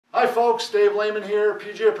Hi folks, Dave Lehman here,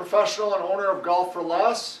 PGA professional and owner of Golf for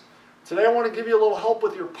Less. Today I want to give you a little help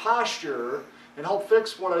with your posture and help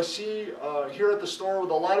fix what I see here at the store with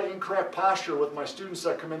a lot of incorrect posture with my students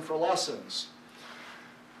that come in for lessons.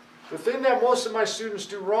 The thing that most of my students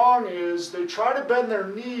do wrong is they try to bend their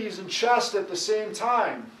knees and chest at the same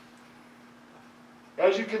time.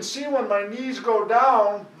 As you can see, when my knees go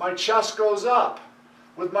down, my chest goes up.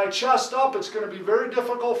 With my chest up, it's going to be very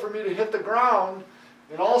difficult for me to hit the ground.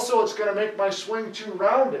 And also it's going to make my swing too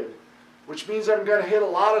rounded, which means I'm going to hit a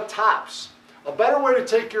lot of tops. A better way to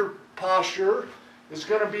take your posture is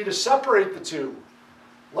going to be to separate the two.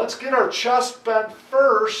 Let's get our chest bent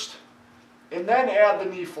first and then add the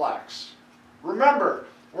knee flex. Remember,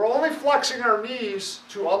 we're only flexing our knees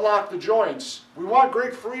to unlock the joints. We want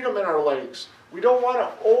great freedom in our legs. We don't want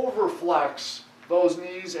to overflex those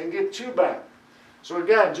knees and get too bent. So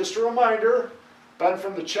again, just a reminder, bend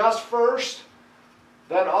from the chest first.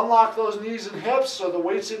 Then unlock those knees and hips so the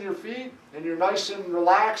weight's in your feet and you're nice and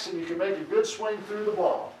relaxed and you can make a good swing through the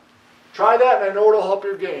ball. Try that and I know it'll help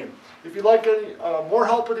your game. If you'd like any more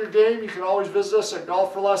help with your game, you can always visit us at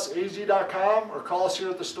golfforlessaz.com or call us here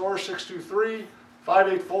at the store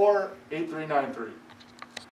 623-584-8393.